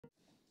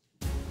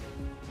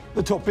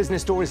The top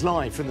business stories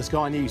live from the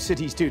Sky News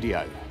City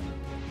studio.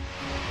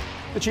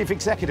 The chief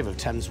executive of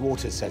Thames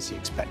Water says he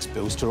expects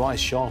bills to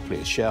rise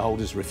sharply as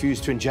shareholders refuse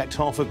to inject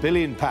 £500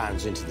 million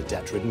into the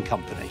debt-ridden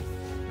company.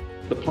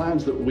 The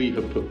plans that we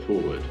have put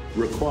forward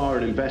require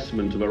an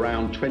investment of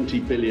around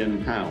 £20 billion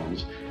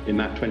in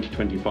that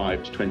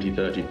 2025 to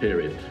 2030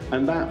 period,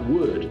 and that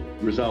would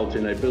result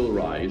in a bill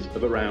rise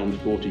of around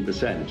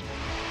 40%.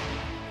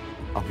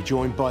 I'll be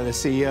joined by the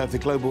CEO of the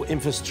global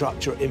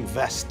infrastructure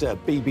investor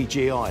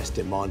BBGI as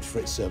demand for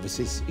its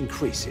services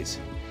increases.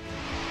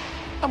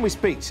 And we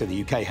speak to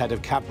the UK head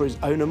of Cadbury's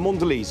owner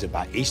Mondelez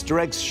about Easter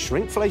eggs,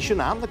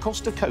 shrinkflation and the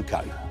cost of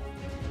cocoa.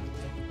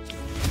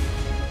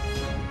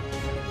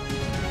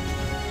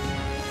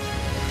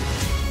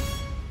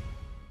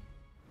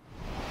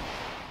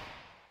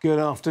 Good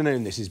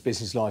afternoon, this is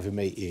Business Live with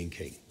me, Ian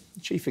King. The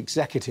chief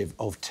executive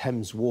of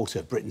Thames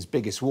Water, Britain's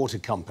biggest water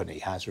company,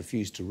 has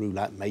refused to rule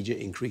out major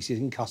increases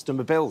in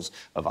customer bills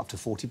of up to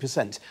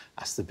 40%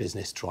 as the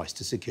business tries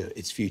to secure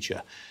its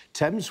future.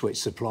 Thames,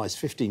 which supplies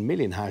 15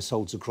 million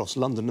households across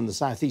London and the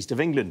southeast of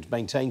England,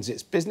 maintains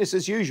its business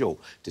as usual,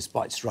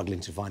 despite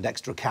struggling to find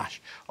extra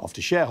cash after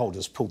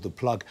shareholders pulled the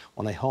plug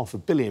on a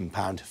 £500 million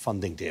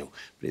funding deal.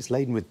 But it's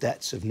laden with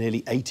debts of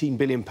nearly £18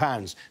 billion.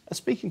 Now,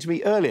 speaking to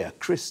me earlier,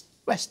 Chris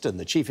Weston,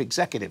 the chief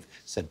executive,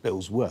 said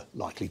bills were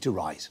likely to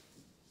rise.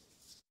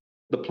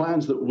 The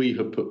plans that we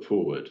have put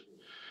forward,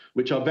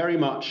 which are very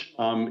much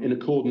in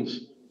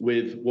accordance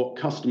with what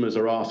customers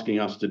are asking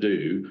us to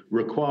do,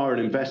 require an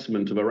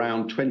investment of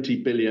around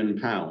 £20 billion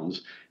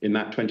in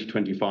that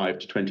 2025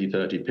 to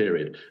 2030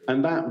 period.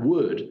 And that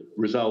would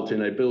result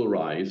in a bill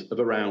rise of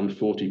around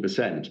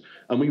 40%.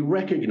 And we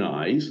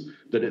recognise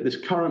that at this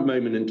current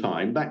moment in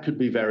time, that could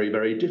be very,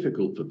 very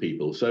difficult for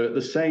people. So at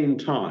the same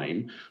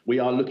time, we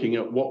are looking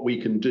at what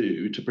we can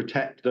do to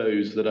protect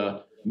those that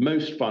are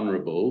most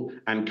vulnerable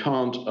and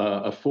can't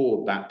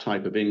afford that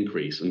type of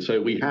increase. And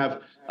so we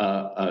have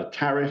a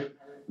tariff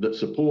that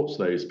supports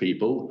those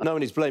people. No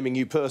one is blaming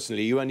you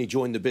personally. You only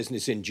joined the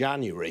business in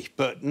January.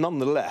 But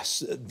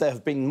nonetheless, there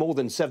have been more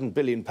than £7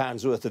 billion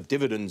worth of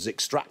dividends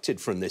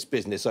extracted from this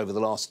business over the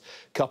last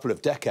couple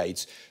of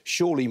decades.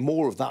 Surely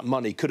more of that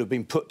money could have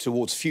been put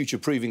towards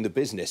future-proofing the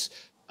business.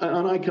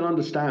 And I can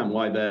understand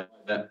why there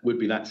would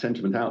be that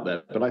sentiment out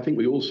there. But I think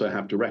we also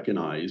have to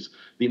recognise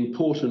the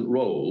important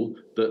role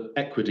that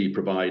equity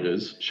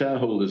providers,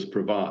 shareholders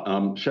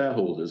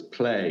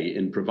play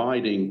in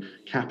providing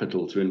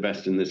capital to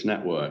invest in this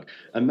network.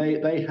 And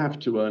they have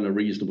to earn a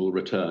reasonable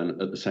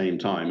return at the same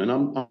time. And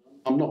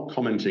I'm not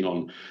commenting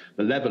on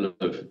the level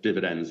of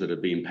dividends that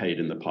have been paid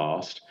in the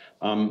past,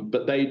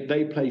 but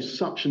they play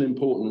such an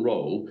important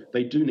role.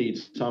 They do need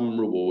some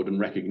reward and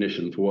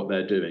recognition for what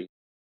they're doing.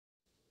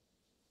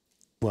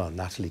 Well,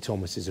 Natalie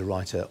Thomas is a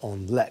writer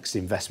on Lex, the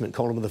investment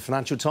column of the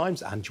Financial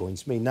Times, and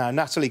joins me now.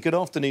 Natalie, good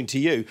afternoon to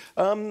you.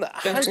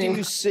 How do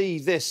you see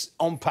this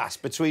impasse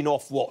between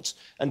Ofwat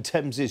and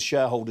Thames's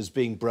shareholders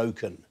being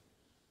broken?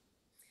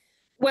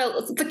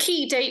 Well, the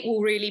key date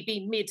will really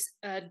be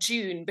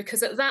mid-June,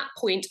 because at that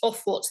point,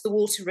 Ofwat, the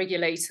water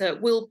regulator,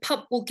 will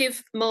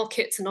give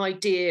markets an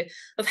idea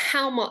of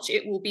how much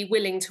it will be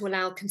willing to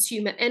allow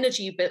consumer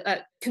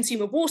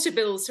water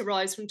bills to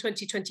rise from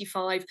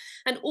 2025,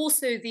 and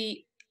also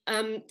the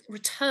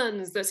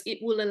returns that it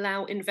will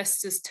allow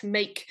investors to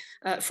make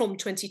from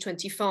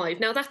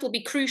 2025. Now, that will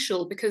be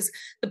crucial because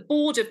the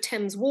board of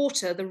Thames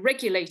Water, the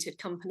regulated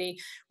company,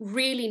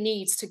 really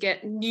needs to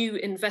get new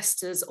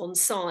investors on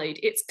side.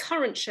 Its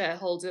current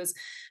shareholders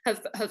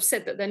have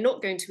said that they're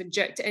not going to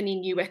inject any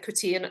new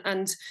equity.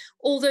 And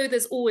although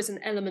there's always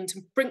an element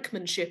of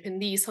brinkmanship in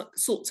these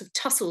sorts of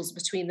tussles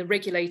between the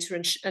regulator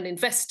and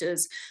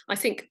investors, I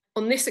think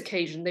on this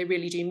occasion, they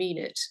really do mean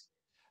it.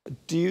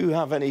 Do you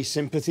have any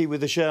sympathy with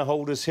the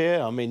shareholders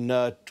here? I mean,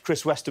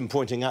 Chris Weston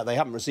pointing out they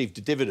haven't received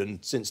a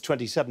dividend since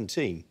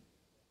 2017.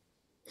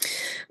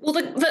 Well,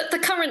 the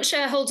current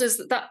shareholders,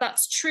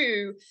 that's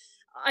true.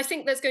 I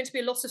think there's going to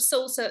be a lot of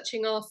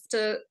soul-searching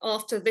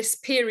after this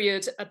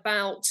period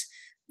about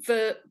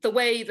the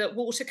way that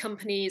water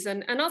companies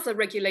and other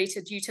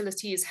regulated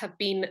utilities have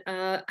been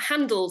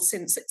handled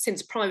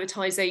since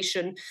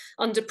privatisation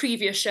under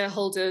previous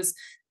shareholders.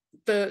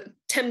 The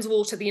Thames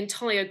Water, the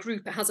entire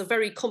group, has a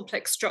very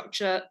complex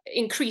structure,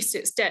 increased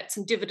its debts,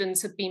 and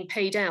dividends have been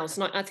paid out.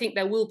 And I think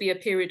there will be a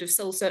period of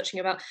soul-searching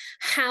about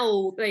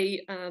how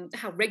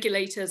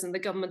regulators and the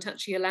government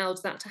actually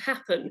allowed that to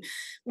happen.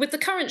 With the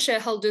current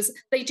shareholders,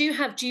 they do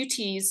have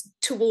duties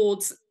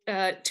towards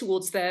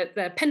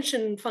their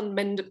pension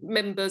fund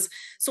members.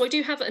 So I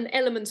do have an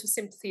element of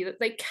sympathy that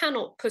they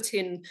cannot put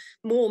in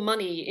more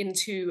money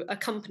into a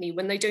company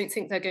when they don't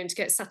think they're going to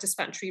get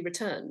satisfactory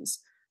returns.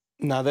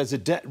 Now, there's a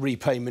debt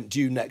repayment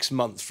due next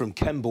month from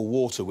Kemble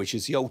Water, which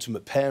is the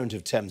ultimate parent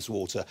of Thames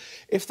Water.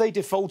 If they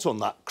default on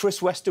that,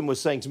 Chris Weston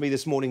was saying to me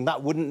this morning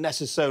that wouldn't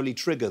necessarily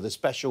trigger the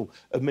special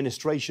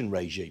administration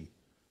regime.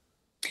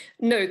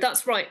 No,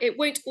 that's right. It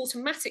won't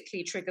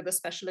automatically trigger the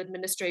special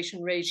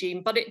administration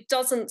regime, but it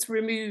doesn't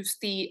remove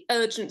the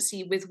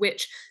urgency with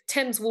which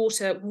Thames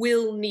Water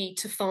will need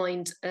to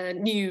find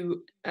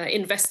new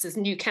investors,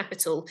 new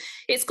capital.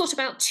 It's got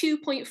about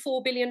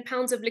 £2.4 billion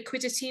of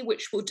liquidity,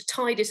 which would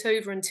tide it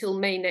over until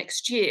May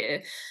next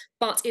year.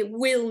 But it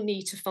will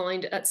need to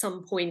find at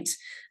some point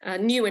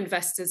new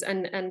investors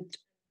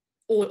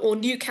or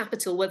new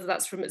capital, whether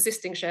that's from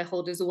existing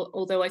shareholders,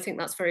 although I think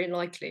that's very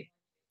unlikely.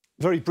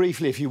 Very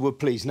briefly, if you would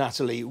please,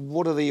 Natalie,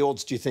 what are the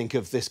odds, do you think,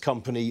 of this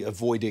company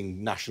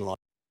avoiding nationalisation?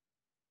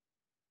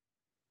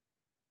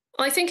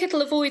 I think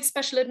it'll avoid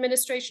special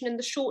administration in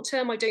the short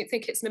term. I don't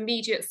think it's an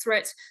immediate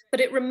threat,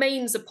 but it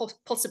remains a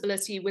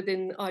possibility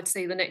within, I'd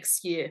say, the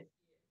next year.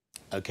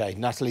 OK,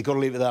 Natalie, got to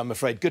leave it there, I'm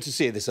afraid. Good to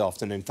see you this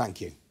afternoon.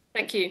 Thank you.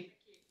 Thank you.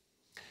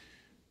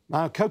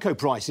 Now, cocoa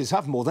prices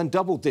have more than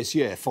doubled this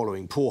year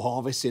following poor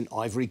harvests in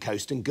Ivory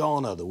Coast and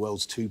Ghana, the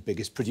world's two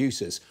biggest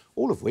producers,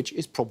 all of which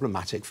is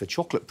problematic for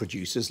chocolate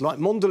producers like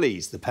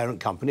Mondelez, the parent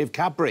company of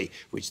Cadbury,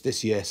 which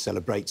this year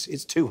celebrates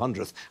its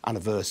 200th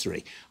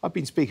anniversary. I've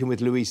been speaking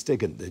with Louise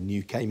Stigant, the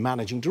UK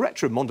Managing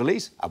Director of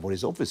Mondelez, at what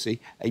is obviously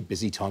a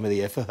busy time of the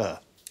year for her.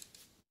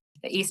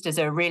 Easter's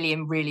a really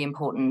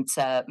important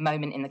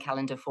moment in the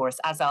calendar for us,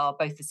 as are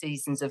both the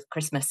seasons of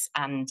Christmas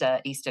and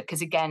Easter,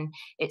 because again,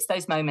 it's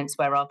those moments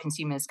where our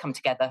consumers come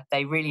together.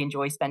 They really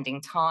enjoy spending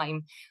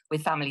time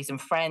with families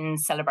and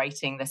friends,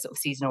 celebrating the sort of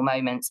seasonal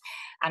moments.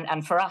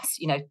 And for us,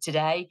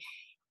 today,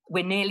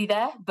 we're nearly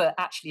there, but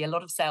actually a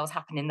lot of sales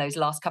happen in those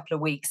last couple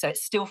of weeks. So it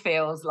still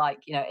feels like,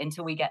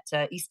 until we get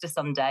to Easter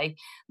Sunday,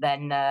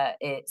 then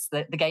it's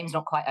the game's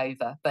not quite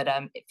over. But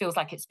it feels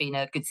like it's been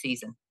a good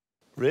season.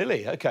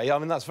 Really? OK, I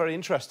mean, that's very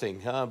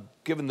interesting,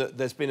 given that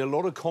there's been a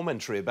lot of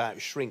commentary about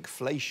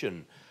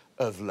shrinkflation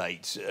of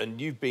late, and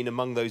you've been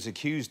among those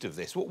accused of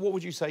this. What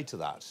would you say to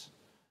that?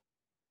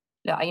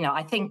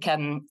 I think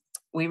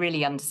we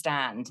really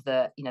understand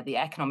that, the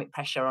economic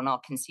pressure on our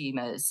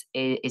consumers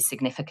is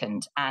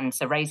significant. And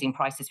so raising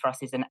prices for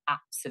us is an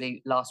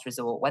absolute last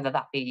resort, whether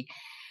that be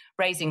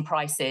raising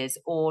prices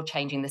or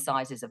changing the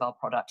sizes of our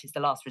product is the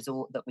last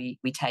resort that we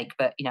take.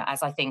 But,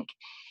 as I think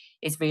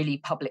is really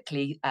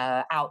publicly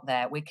out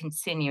there, we're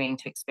continuing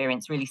to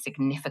experience really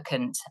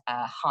significant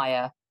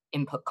higher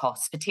input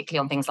costs, particularly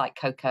on things like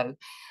cocoa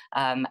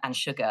and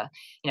sugar.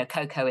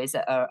 Cocoa is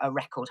at a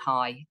record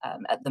high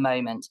at the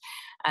moment.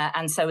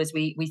 And so as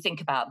we think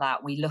about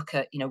that, we look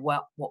at,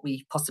 what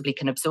we possibly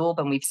can absorb,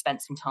 and we've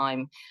spent some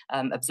time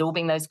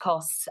absorbing those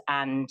costs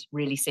and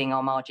really seeing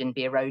our margin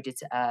be eroded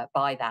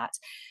by that.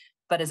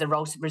 But as a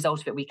result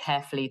of it, we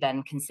carefully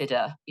then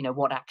consider,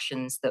 what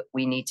actions that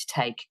we need to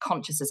take,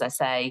 conscious, as I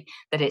say,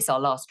 that it's our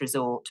last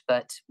resort,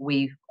 but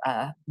we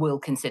will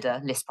consider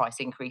list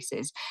price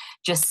increases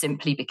just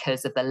simply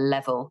because of the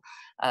level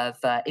of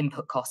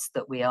input costs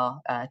that we are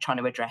trying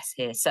to address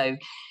here. So,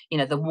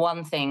 the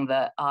one thing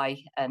that I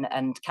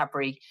and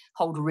Cadbury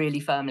hold really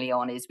firmly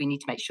on is we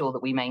need to make sure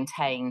that we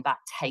maintain that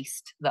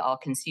taste that our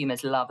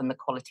consumers love and the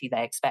quality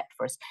they expect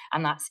for us.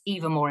 And that's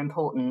even more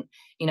important,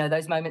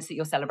 those moments that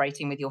you're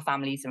celebrating with your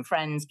families and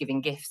friends, giving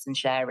gifts and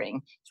sharing.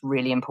 It's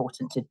really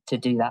important to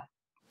do that.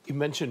 You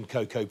mentioned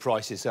cocoa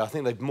prices. I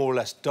think they've more or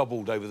less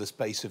doubled over the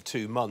space of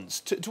 2 months.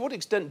 To what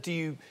extent are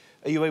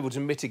you able to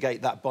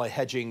mitigate that by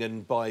hedging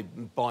and by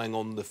buying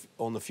on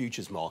the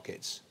futures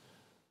markets?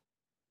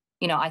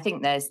 I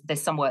think there's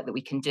some work that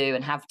we can do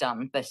and have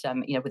done, but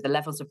with the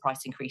levels of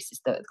price increases,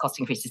 the cost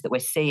increases that we're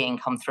seeing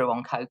come through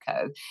on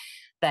cocoa,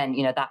 then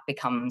that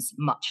becomes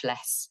much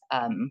less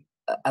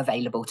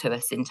available to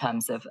us in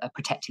terms of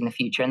protecting the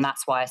future. And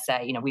that's why I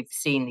say, we've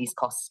seen these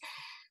costs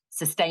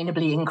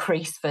sustainably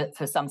increase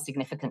for some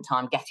significant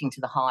time, getting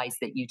to the highs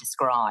that you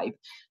describe.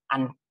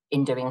 And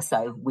in doing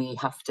so, we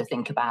have to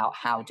think about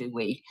how do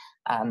we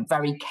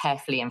very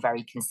carefully and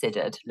very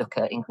considered look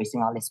at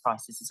increasing our list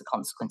prices as a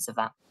consequence of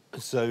that.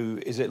 So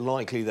is it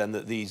likely then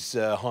that these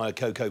higher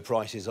cocoa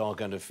prices are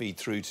going to feed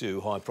through to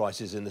higher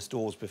prices in the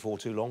stores before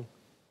too long?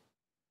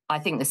 I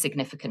think the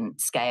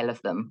significant scale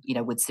of them,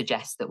 would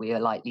suggest that we are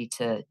likely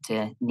to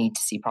need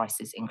to see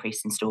prices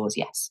increase in stores,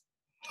 yes.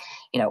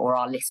 Or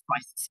our list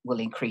prices will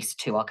increase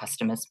to our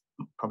customers,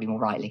 probably more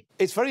rightly.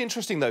 It's very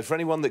interesting, though, for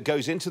anyone that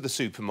goes into the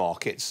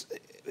supermarkets.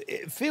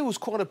 It feels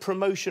quite a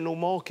promotional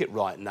market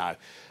right now.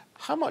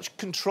 How much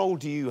control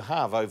do you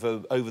have over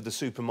the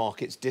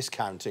supermarkets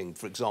discounting,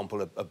 for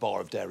example, a bar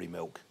of dairy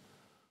milk?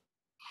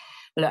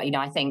 Look,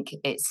 I think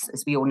it's,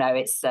 as we all know,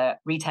 it's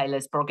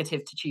retailers'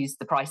 prerogative to choose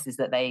the prices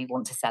that they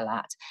want to sell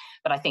at.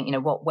 But I think,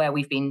 where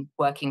we've been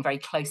working very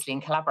closely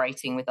and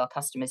collaborating with our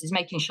customers is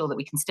making sure that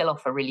we can still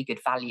offer really good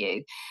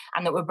value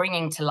and that we're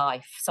bringing to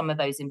life some of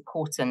those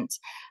important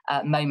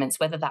moments,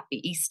 whether that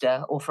be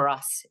Easter or for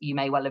us, you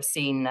may well have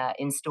seen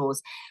in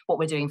stores what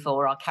we're doing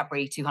for our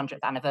Cadbury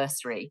 200th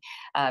anniversary.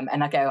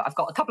 And I've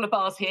got a couple of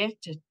bars here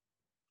to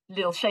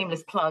little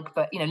shameless plug,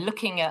 but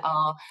looking at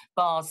our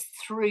bars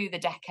through the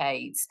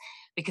decades,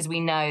 because we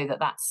know that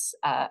that's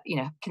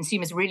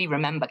consumers really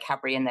remember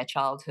Cadbury in their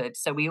childhood.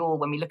 So we all,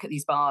 when we look at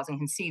these bars and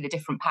can see the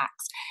different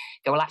packs,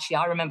 go, well, actually,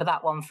 I remember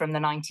that one from the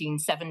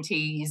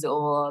 1970s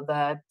or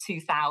the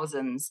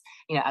 2000s.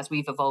 As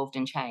we've evolved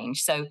and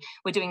changed. So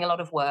we're doing a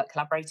lot of work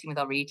collaborating with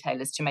our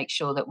retailers to make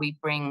sure that we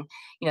bring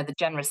the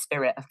generous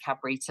spirit of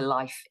Cadbury to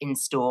life in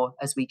store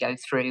as we go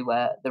through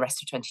the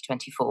rest of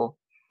 2024.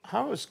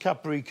 How was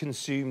Cadbury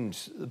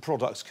the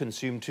products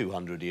consumed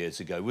 200 years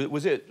ago?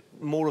 Was it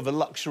more of a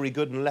luxury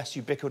good and less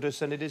ubiquitous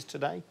than it is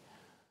today?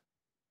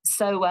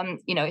 So,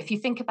 if you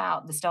think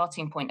about the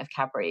starting point of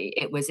Cadbury,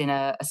 it was in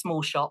a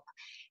small shop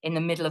in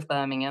the middle of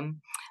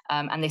Birmingham.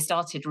 And they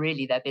started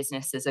really their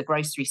business as a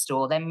grocery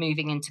store, then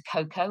moving into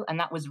cocoa. And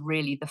that was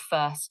really the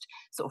first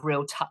sort of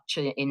real touch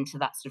into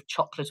that sort of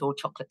chocolate or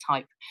chocolate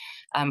type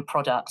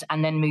product.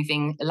 And then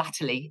moving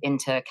latterly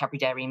into Cadbury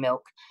Dairy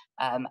Milk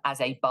as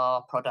a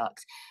bar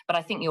product. But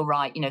I think you're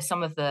right.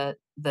 Some of the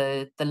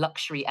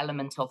luxury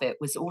element of it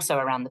was also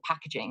around the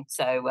packaging.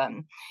 So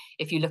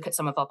if you look at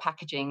some of our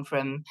packaging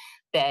from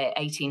the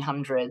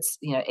 1800s,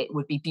 it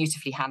would be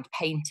beautifully hand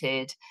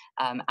painted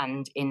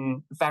and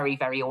in very,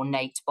 very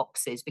ornate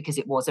boxes, because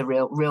it was a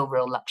real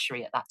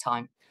luxury at that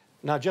time.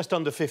 Now, just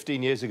under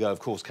 15 years ago, of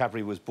course,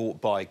 Cadbury was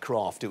bought by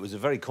Kraft. It was a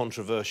very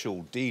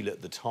controversial deal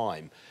at the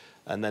time,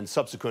 and then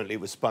subsequently it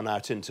was spun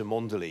out into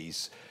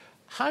Mondelez.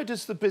 How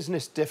does the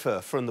business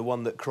differ from the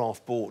one that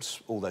Kraft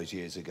bought all those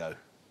years ago?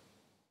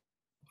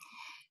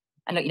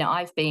 And look,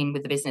 I've been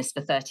with the business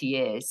for 30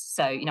 years.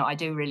 So, I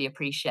do really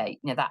appreciate,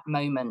 that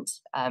moment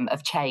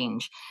of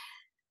change.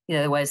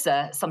 There was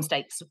some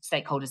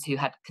stakeholders who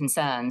had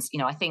concerns.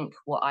 I think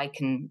what I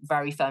can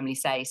very firmly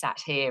say sat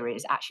here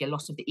is actually a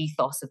lot of the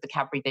ethos of the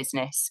Cadbury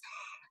business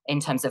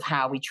in terms of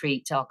how we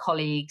treat our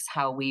colleagues,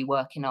 how we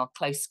work in our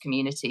close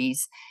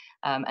communities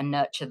and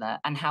nurture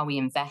that, and how we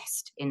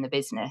invest in the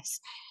business.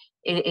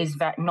 It is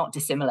not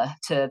dissimilar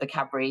to the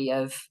Cadbury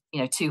of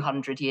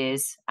 200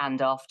 years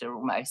and after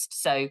almost.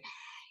 So,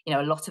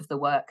 a lot of the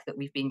work that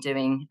we've been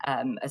doing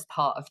as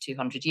part of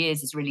 200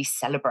 years is really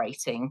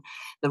celebrating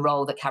the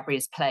role that Cadbury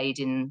has played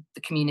in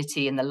the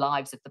community and the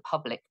lives of the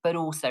public, but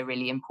also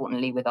really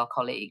importantly with our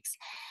colleagues.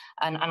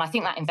 And I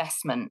think that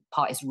investment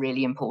part is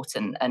really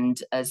important. And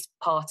as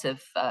part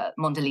of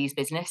Mondelez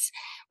business,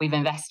 we've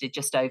invested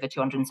just over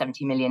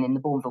 270 million in the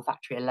Bourneville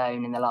factory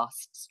alone in the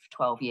last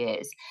 12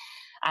 years.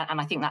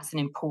 And I think that's an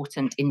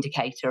important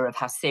indicator of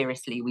how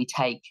seriously we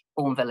take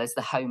Bourneville as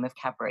the home of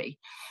Cadbury.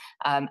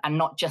 And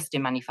not just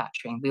in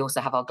manufacturing. We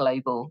also have our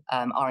global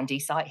R&D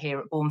site here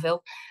at Bourneville.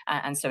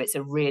 And so it's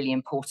a really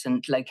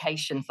important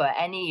location for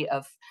any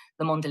of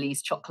the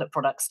Mondelez chocolate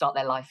products start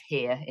their life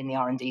here in the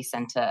R&D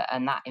centre.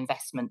 And that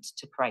investment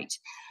to create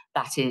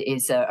that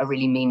is a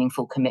really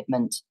meaningful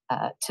commitment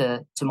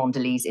to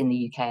Mondelez in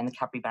the UK and the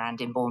Cadbury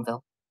brand in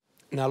Bourneville.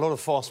 Now, a lot of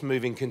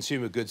fast-moving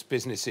consumer goods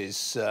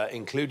businesses,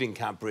 including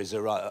Cadbury's,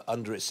 are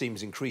under, it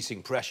seems,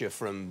 increasing pressure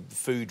from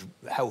food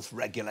health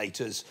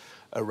regulators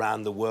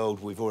around the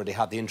world. We've already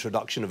had the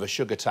introduction of a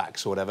sugar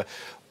tax or whatever.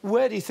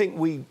 Where do you think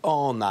we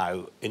are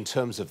now in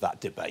terms of that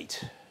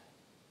debate?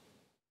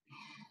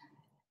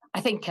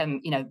 I think,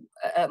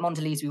 at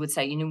Mondelez, we would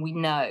say, we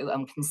know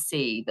and can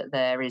see that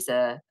there is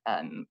a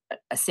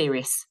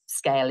serious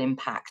scale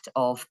impact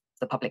of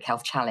the public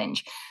health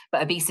challenge.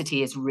 But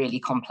obesity is really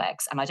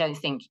complex. And I don't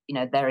think,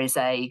 there is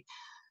a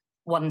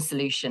one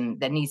solution.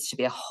 There needs to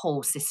be a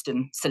whole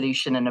system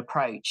solution and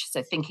approach.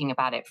 So thinking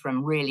about it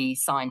from really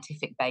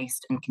scientific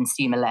based and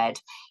consumer led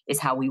is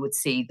how we would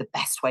see the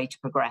best way to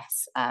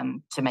progress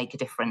to make a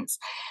difference.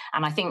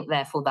 And I think,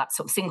 therefore, that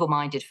sort of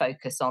single-minded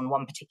focus on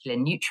one particular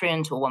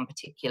nutrient or one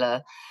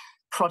particular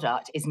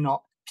product is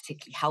not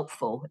particularly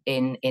helpful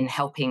in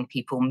helping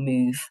people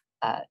move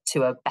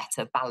to a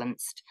better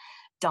balanced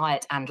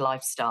diet and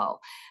lifestyle.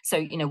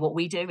 So, what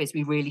we do is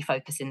we really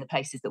focus in the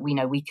places that we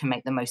know we can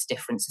make the most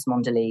difference as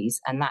Mondelez,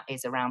 and that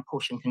is around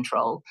portion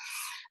control.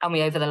 And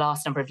we, over the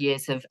last number of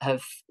years,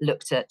 have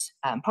looked at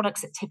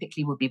products that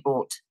typically would be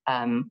bought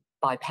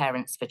by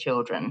parents for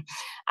children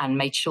and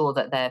made sure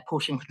that their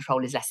portion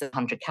control is less than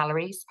 100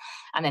 calories.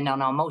 And then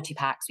on our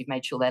multi-packs, we've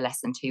made sure they're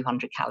less than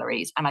 200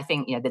 calories. And I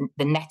think,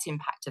 the net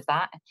impact of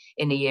that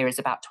in a year is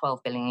about 12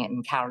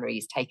 billion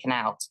calories taken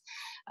out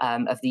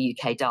of the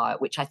UK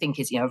diet, which I think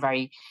is, a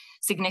very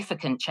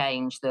significant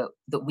change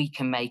that we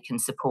can make and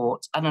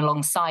support. And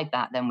alongside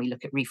that, then we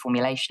look at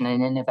reformulation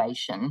and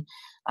innovation,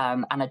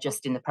 and are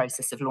just in the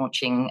process of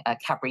launching a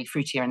Cadbury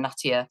Fruitier and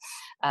Nuttier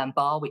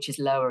bar, which is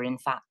lower in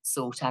fat,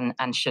 salt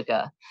and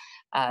sugar.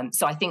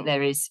 So I think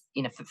there is,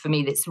 for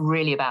me, it's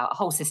really about a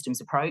whole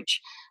systems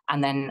approach.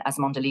 And then as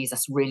Mondelez,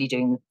 us really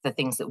doing the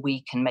things that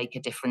we can make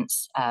a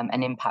difference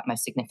and impact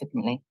most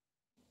significantly.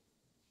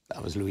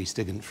 That was Louis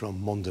Stigant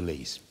from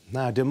Mondelez.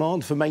 Now,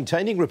 demand for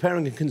maintaining,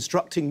 repairing and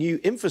constructing new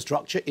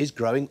infrastructure is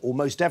growing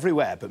almost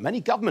everywhere, but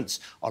many governments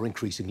are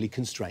increasingly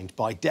constrained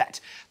by debt.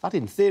 That,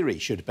 in theory,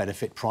 should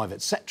benefit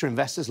private sector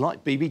investors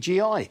like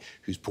BBGI,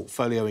 whose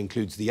portfolio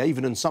includes the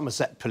Avon and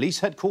Somerset Police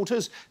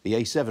Headquarters, the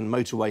A7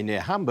 motorway near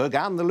Hamburg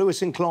and the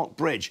Lewis and Clark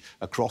Bridge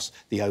across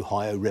the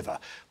Ohio River.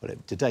 Well,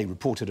 it today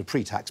reported a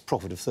pre-tax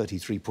profit of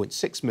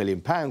 £33.6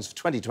 million for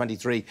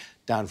 2023,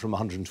 down from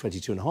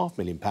 £122.5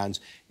 million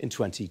in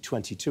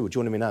 2022.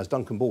 Joining me now is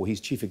Duncan Ball.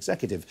 He's Chief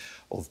Executive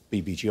of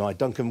BBGI.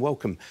 Duncan,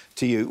 welcome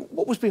to you.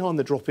 What was behind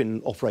the drop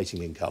in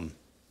operating income?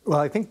 Well,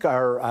 I think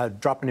our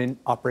drop in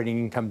operating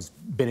income's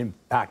been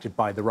impacted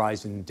by the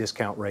rise in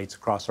discount rates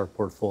across our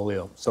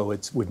portfolio. So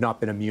we've not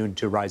been immune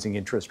to rising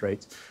interest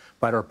rates,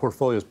 but our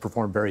portfolio's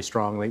performed very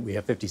strongly. We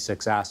have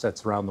 56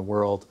 assets around the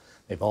world.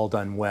 They've all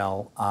done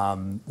well.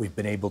 We've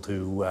been able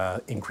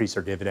to increase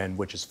our dividend,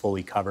 which is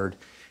fully covered.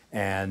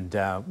 And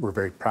we're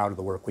very proud of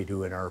the work we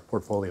do in our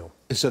portfolio.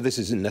 So this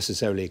isn't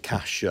necessarily a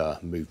cash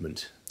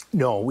movement?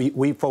 No,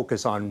 we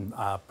focus on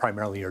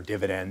primarily our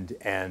dividend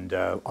and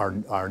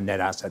our net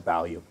asset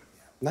value.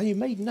 Now, you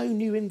made no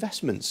new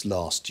investments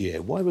last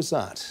year. Why was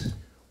that?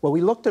 Well,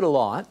 we looked at a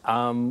lot.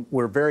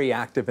 We're very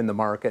active in the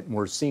market and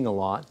we're seeing a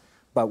lot,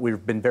 but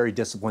we've been very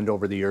disciplined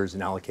over the years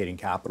in allocating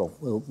capital.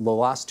 The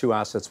last two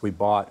assets we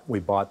bought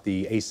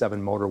the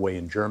A7 motorway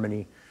in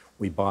Germany.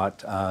 We bought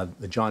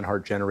the John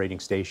Hart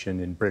Generating Station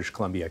in British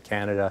Columbia,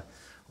 Canada,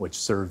 which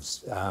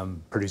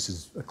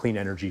produces clean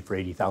energy for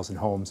 80,000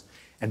 homes.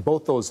 And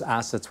both those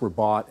assets were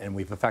bought, and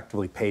we've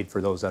effectively paid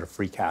for those out of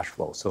free cash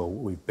flow. So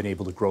we've been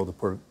able to grow the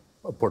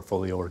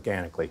portfolio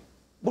organically.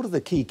 What are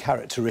the key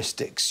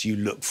characteristics you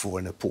look for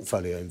in a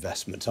portfolio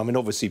investment? I mean,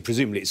 obviously,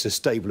 presumably it's a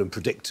stable and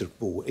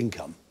predictable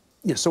income.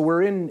 Yeah, so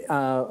we're in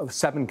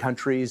 7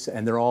 countries,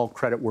 and they're all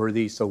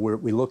creditworthy. So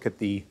we look at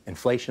the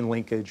inflation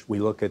linkage. We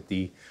look at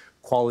the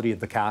quality of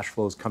the cash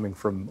flows coming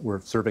from,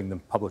 we're serving the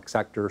public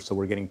sector, so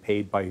we're getting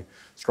paid by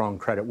strong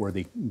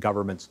creditworthy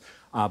governments.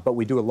 But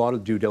we do a lot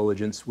of due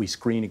diligence. We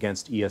screen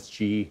against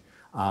ESG.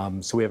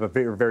 So we have a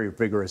very, very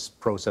vigorous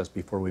process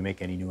before we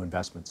make any new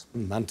investments.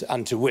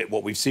 And to wit,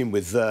 what we've seen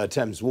with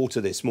Thames Water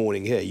this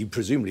morning here, you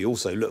presumably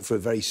also look for a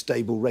very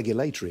stable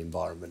regulatory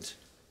environment.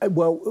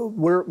 Well,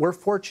 we're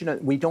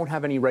fortunate. We don't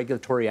have any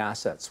regulatory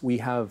assets. We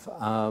have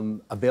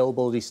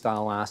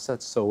availability-style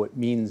assets, so it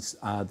means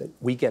that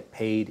we get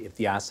paid if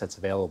the asset's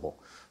available.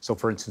 So,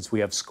 for instance,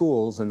 we have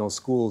schools, and those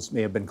schools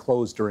may have been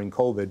closed during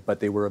COVID, but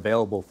they were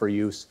available for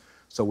use,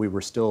 so we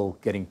were still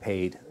getting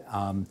paid.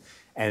 And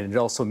it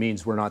also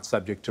means we're not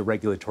subject to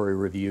regulatory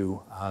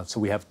review, so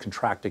we have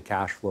contracted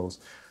cash flows.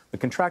 The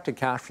contracted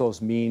cash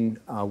flows mean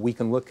we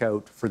can look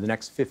out for the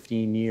next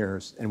 15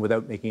 years, and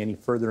without making any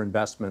further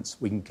investments,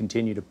 we can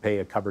continue to pay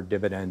a covered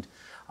dividend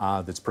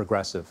that's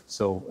progressive.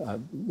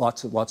 So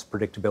lots of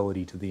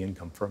predictability to the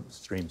income from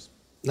streams.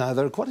 Now,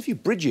 there are quite a few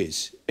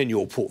bridges in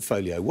your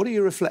portfolio. What are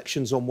your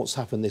reflections on what's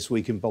happened this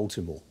week in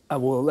Baltimore?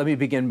 Well, let me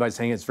begin by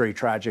saying it's very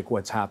tragic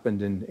what's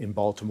happened in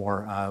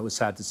Baltimore. It was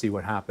sad to see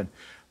what happened.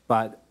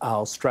 But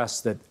I'll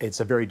stress that it's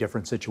a very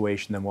different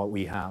situation than what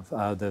we have.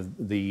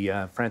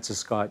 The Francis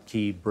Scott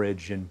Key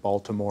Bridge in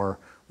Baltimore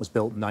was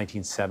built in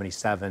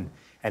 1977,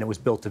 and it was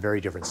built to very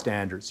different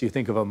standards. You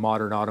think of a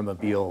modern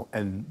automobile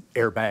and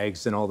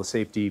airbags and all the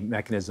safety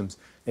mechanisms,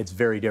 it's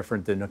very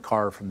different than a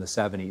car from the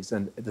 70s.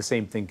 And the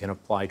same thing can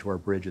apply to our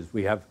bridges.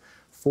 We have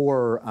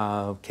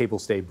 4 cable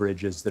stay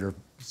bridges that are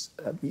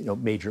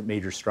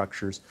major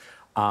structures.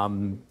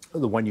 The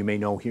one you may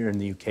know here in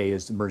the UK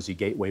is the Mersey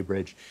Gateway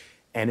Bridge.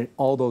 And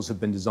all those have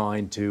been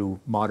designed to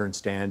modern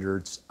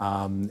standards,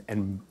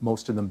 and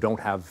most of them don't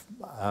have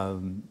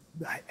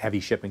heavy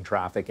shipping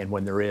traffic. And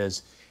when there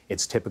is,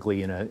 it's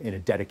typically in a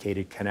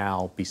dedicated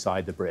canal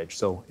beside the bridge.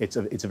 So it's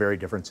a very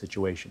different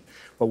situation.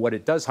 But what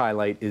it does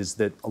highlight is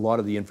that a lot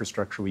of the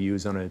infrastructure we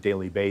use on a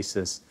daily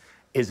basis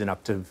isn't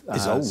up to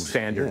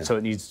standard, yeah. So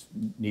it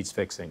needs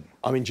fixing.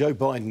 I mean, Joe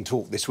Biden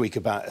talked this week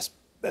about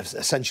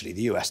essentially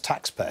the US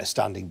taxpayer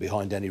standing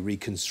behind any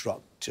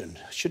reconstruction.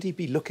 Should he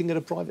be looking at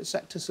a private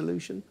sector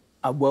solution?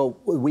 Well,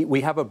 we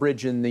have a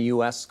bridge in the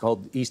US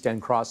called East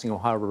End Crossing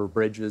Ohio River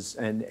Bridges,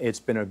 and it's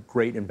been a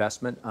great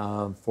investment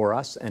for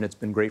us, and it's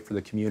been great for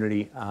the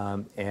community,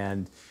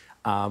 and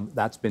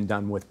that's been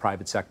done with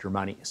private sector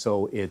money.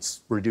 So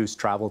it's reduced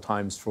travel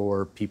times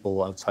for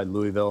people outside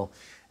Louisville,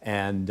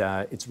 and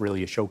it's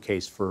really a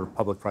showcase for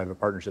public-private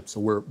partnerships. So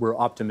we're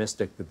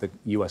optimistic that the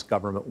US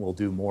government will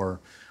do more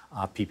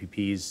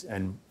PPPs,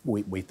 and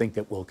we think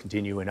that we'll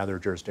continue in other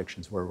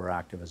jurisdictions where we're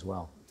active as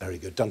well. Very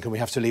good. Duncan, we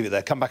have to leave it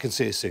there. Come back and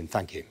see us soon.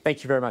 Thank you.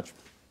 Thank you very much.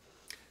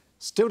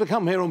 Still to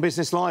come here on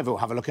Business Live, we'll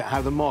have a look at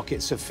how the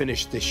markets have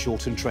finished this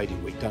shortened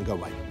trading week. Don't go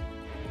away.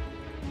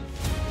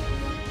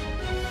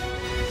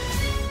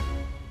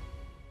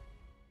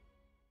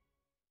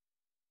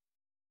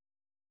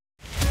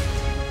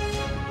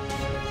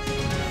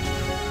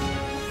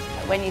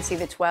 when you see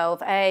the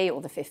 12A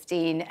or the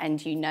 15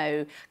 and you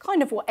know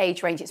kind of what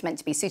age range it's meant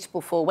to be suitable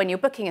for, when you're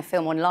booking a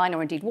film online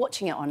or indeed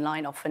watching it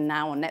online, often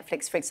now on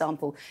Netflix, for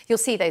example, you'll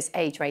see those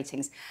age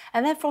ratings.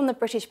 And they're from the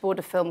British Board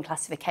of Film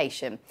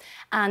Classification.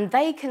 And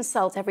they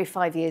consult every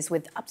 5 years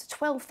with up to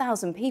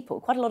 12,000 people,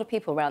 quite a lot of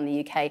people around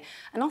the UK,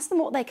 and ask them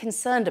what they're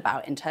concerned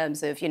about in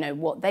terms of, you know,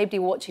 what they'd be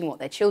watching, what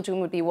their children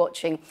would be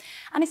watching.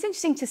 And it's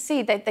interesting to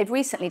see that they've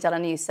recently done a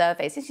new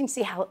survey. It's interesting to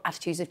see how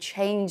attitudes have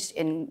changed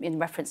in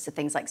reference to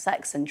things like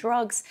sex and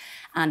drugs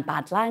and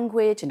bad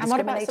language and discriminatory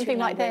what about something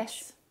language. like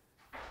this?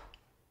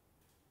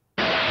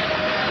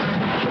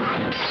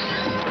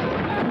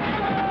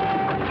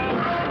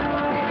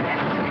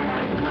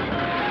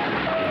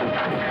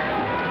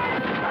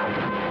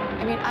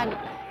 I mean,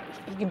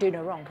 you can do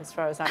no wrong as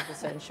far as I'm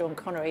concerned, Sean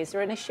Connery. Is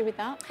there an issue with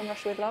that from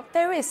Russia with Love?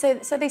 There is.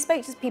 So they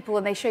spoke to people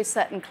and they showed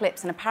certain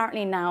clips, and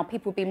apparently now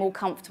people would be more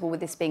comfortable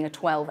with this being a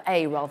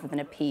 12A rather than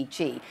a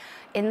PG.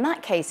 In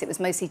that case, it was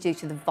mostly due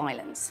to the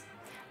violence.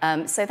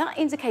 So that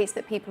indicates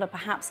that people are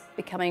perhaps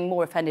becoming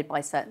more offended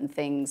by certain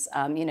things.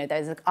 You know,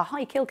 there's a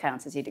high kill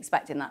count, as you'd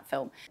expect in that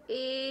film.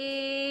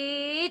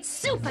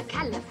 It's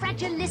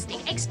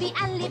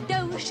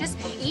supercalifragilisticexpialidocious,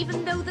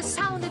 even though the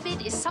sound of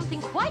it is something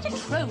quite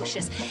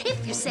atrocious.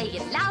 If you say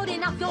it loud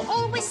enough, you'll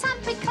always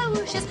sound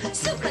precocious.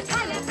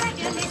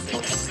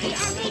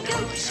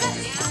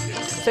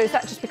 Supercalifragilisticexpialidocious. So is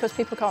that just because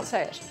people can't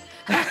say it?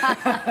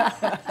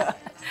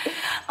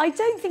 I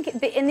don't think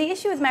it... In the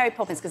issue with Mary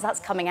Poppins, because that's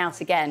coming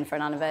out again for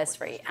an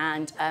anniversary,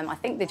 and I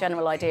think the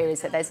general idea is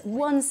that there's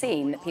one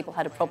scene that people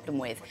had a problem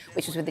with,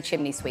 which was with the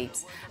chimney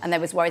sweeps, and there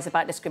was worries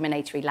about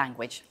discriminatory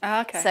language.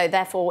 OK. So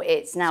therefore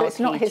it's now so it's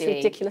a not PG. his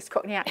ridiculous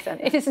Cockney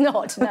accent? It is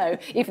not, no,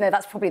 even though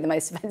that's probably the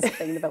most offensive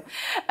thing in the film.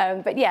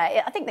 But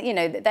yeah, I think that, you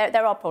know,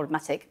 there are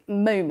problematic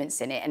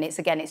moments in it, and it's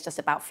just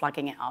about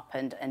flagging it up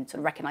and sort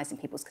of recognising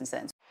people's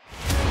concerns.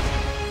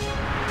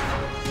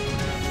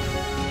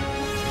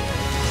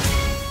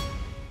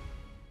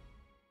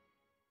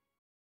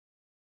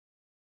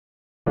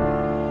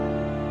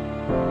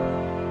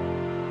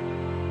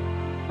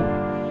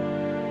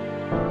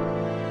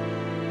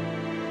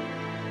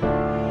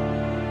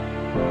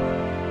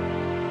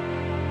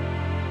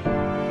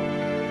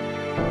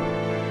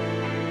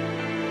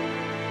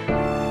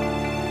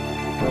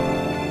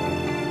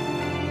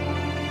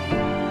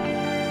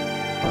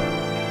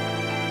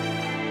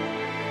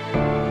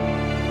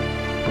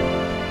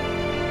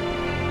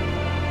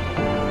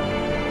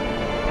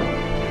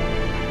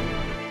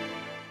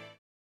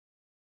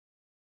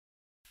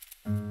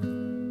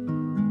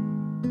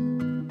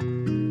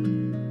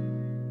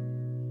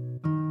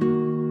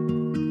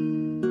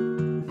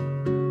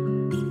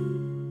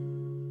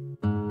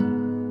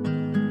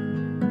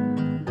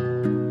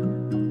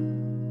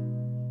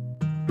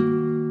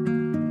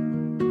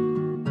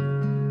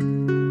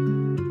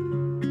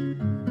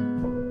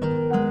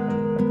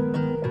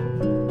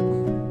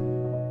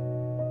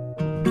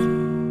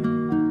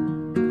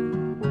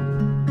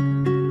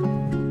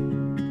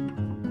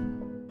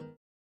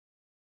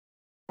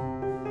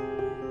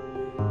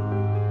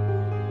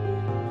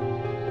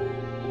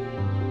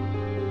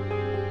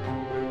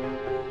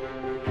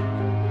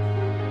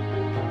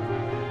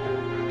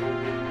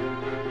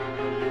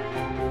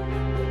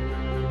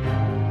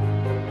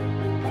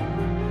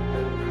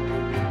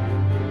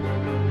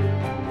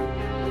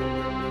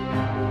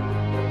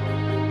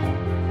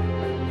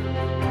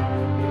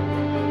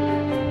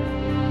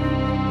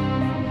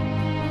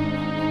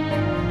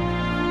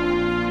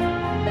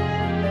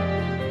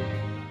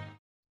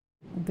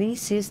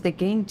 This is the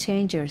game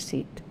changer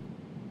seat.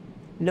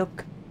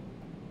 Look,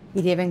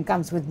 it even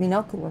comes with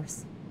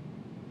binoculars.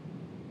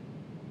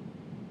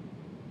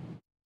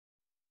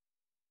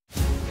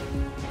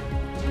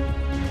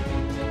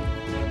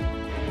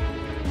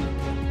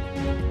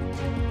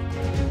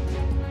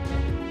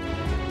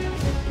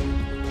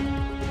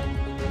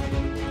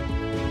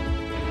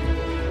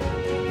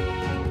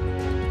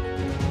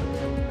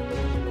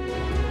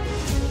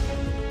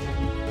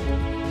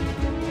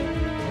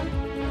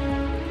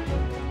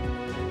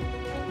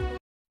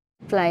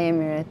 Fly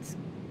Emirates,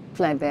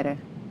 fly better.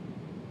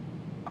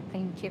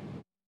 Thank you.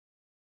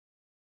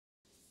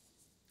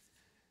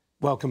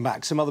 Welcome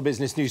back. Some other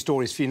business news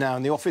stories for you now.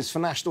 And the Office for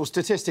National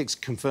Statistics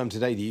confirmed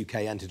today the UK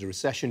entered a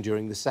recession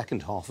during the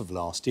second half of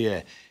last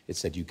year. It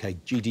said UK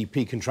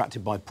GDP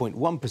contracted by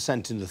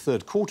 0.1% in the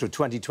third quarter of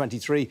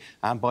 2023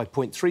 and by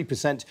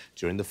 0.3%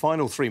 during the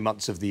final 3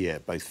 months of the year.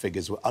 Both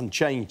figures were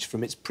unchanged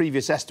from its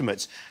previous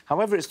estimates.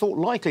 However, it's thought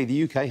likely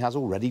the UK has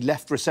already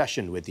left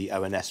recession, with the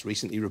ONS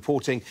recently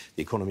reporting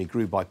the economy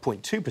grew by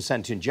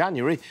 0.2% in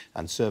January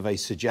and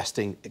surveys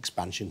suggesting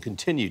expansion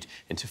continued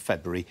into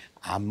February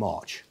and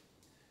March.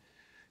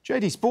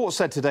 JD Sports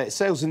said today its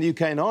sales in the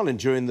UK and Ireland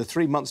during the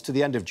 3 months to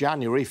the end of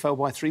January fell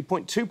by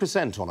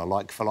 3.2% on a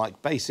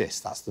like-for-like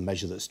basis. That's the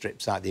measure that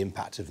strips out the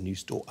impact of new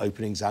store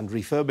openings and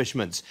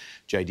refurbishments.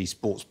 JD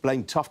Sports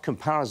blamed tough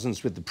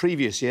comparisons with the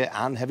previous year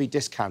and heavy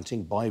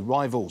discounting by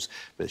rivals.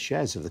 But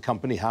shares of the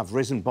company have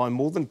risen by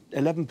more than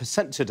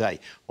 11% today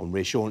on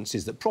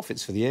reassurances that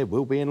profits for the year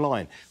will be in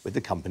line with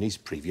the company's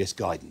previous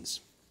guidance.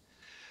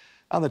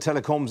 And the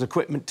telecoms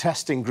equipment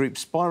testing group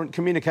Spirent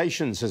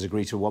Communications has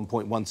agreed to a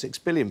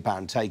 £1.16 billion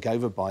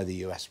takeover by the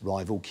US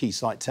rival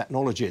Keysight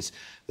Technologies.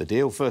 The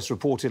deal, first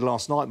reported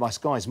last night by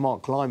Sky's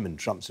Mark Lyman,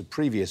 trumps a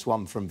previous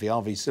one from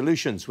Viavi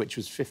Solutions, which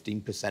was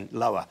 15%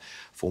 lower.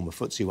 Former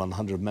FTSE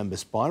 100 member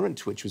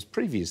Spirent, which was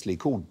previously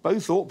called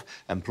Bothorpe,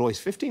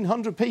 employs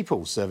 1,500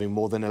 people, serving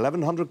more than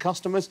 1,100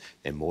 customers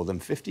in more than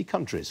 50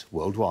 countries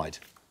worldwide.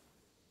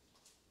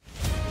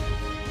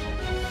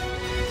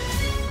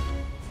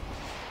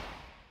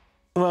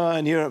 Well,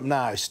 in Europe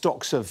now,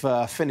 stocks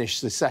have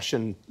finished the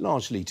session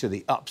largely to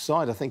the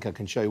upside. I think I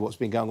can show you what's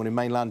been going on in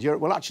mainland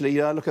Europe. Well,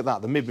 actually, look at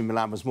that. The MIB in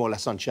Milan was more or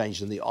less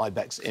unchanged than the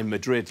IBEX in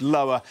Madrid.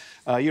 Lower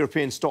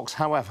European stocks,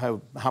 however,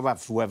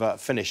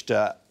 finished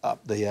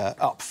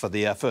up for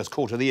the first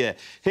quarter of the year.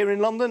 Here in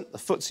London, the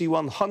FTSE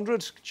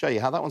 100, show you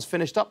how that one's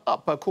finished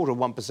up a quarter of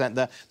 1%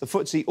 there. The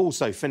FTSE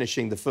also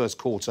finishing the first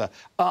quarter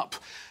up.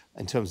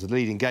 In terms of the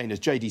leading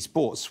gainers, JD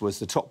Sports was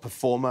the top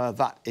performer.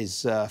 That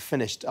is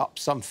finished up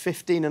some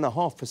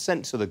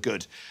 15.5% to the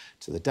good.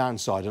 To the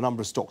downside, a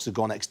number of stocks have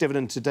gone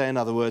ex-dividend today. In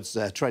other words,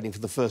 they're trading for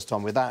the first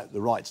time without the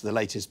right to the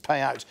latest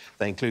payout.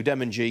 They include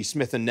M&G,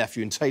 Smith &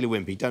 Nephew and Taylor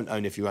Wimpey. Don't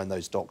own if you own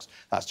those stocks.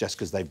 That's just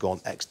because they've gone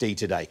XD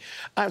today.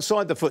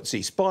 Outside the FTSE,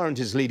 Spirent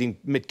is leading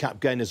mid-cap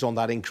gainers on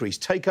that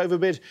increased takeover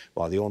bid,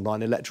 while the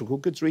online electrical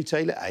goods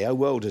retailer AO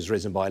World has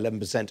risen by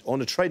 11%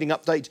 on a trading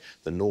update.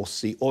 The North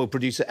Sea oil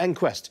producer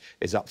Enquest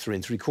is up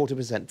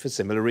 3.75% for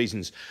similar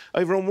reasons.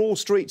 Over on Wall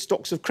Street,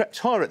 stocks have crept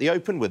higher at the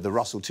open, with the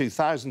Russell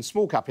 2000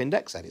 small cap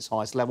index at its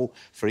highest level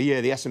for a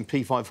year. The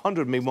S&P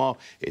 500, meanwhile,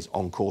 is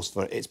on course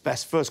for its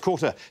best first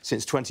quarter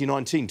since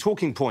 2019.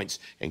 Talking points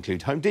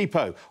include Home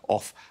Depot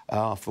off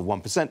for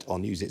 1%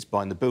 on news it's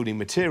buying the building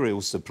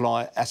materials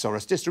supplier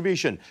SRS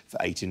Distribution for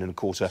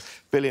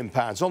 £18.25 billion.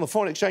 On the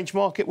foreign exchange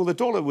market, well, the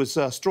dollar was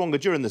stronger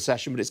during the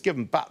session, but it's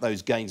given back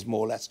those gains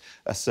more or less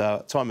as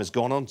time has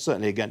gone on,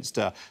 certainly against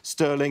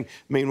sterling.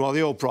 Meanwhile,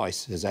 the oil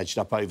price has edged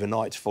up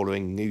overnight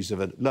following news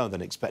of a lower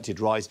than expected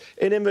rise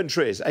in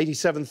inventories.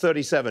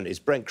 87.37 is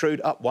Brent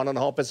crude, up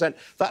 1.5%.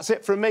 That's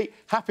it from me.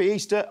 Happy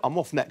Easter. I'm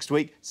off next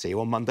week. See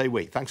you on Monday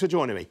week. Thanks for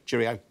joining me.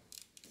 Cheerio.